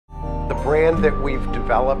brand that we've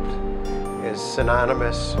developed is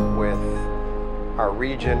synonymous with our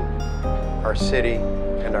region, our city,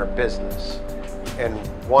 and our business. In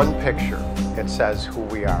one picture, it says who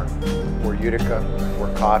we are. We're Utica,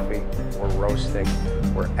 we're coffee, we're roasting,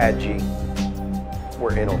 we're edgy,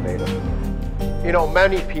 we're innovative. You know,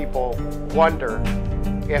 many people wonder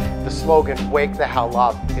if the slogan, "Wake the Hell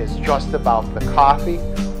Up," is just about the coffee,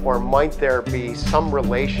 or might there be some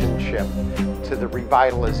relationship to the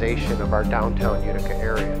revitalization of our downtown Utica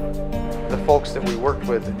area. The folks that we worked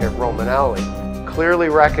with at Romanelli clearly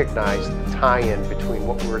recognized the tie-in between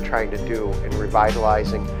what we were trying to do in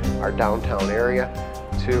revitalizing our downtown area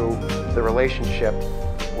to the relationship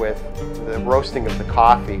with the roasting of the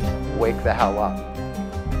coffee, "Wake the Hell Up."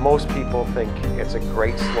 Most people think it's a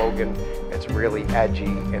great slogan, it's really edgy,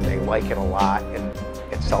 and they like it a lot, and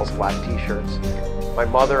it sells a lot of t-shirts. My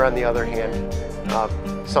mother, on the other hand,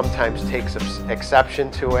 sometimes takes exception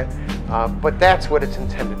to it, but that's what it's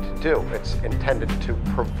intended to do. It's intended to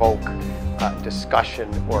provoke discussion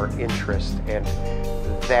or interest, and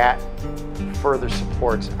that further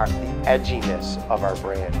supports the edginess of our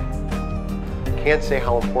brand. Can't say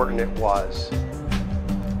how important it was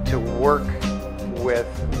to work with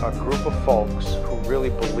a group of folks who really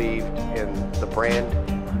believed in the brand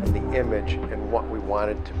and the image and what we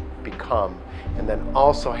wanted to become, and then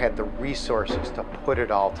also had the resources to put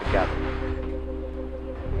it all together.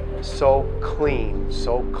 So clean,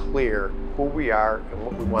 so clear who we are and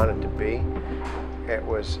what we wanted to be. It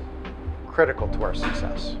was critical to our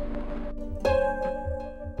success.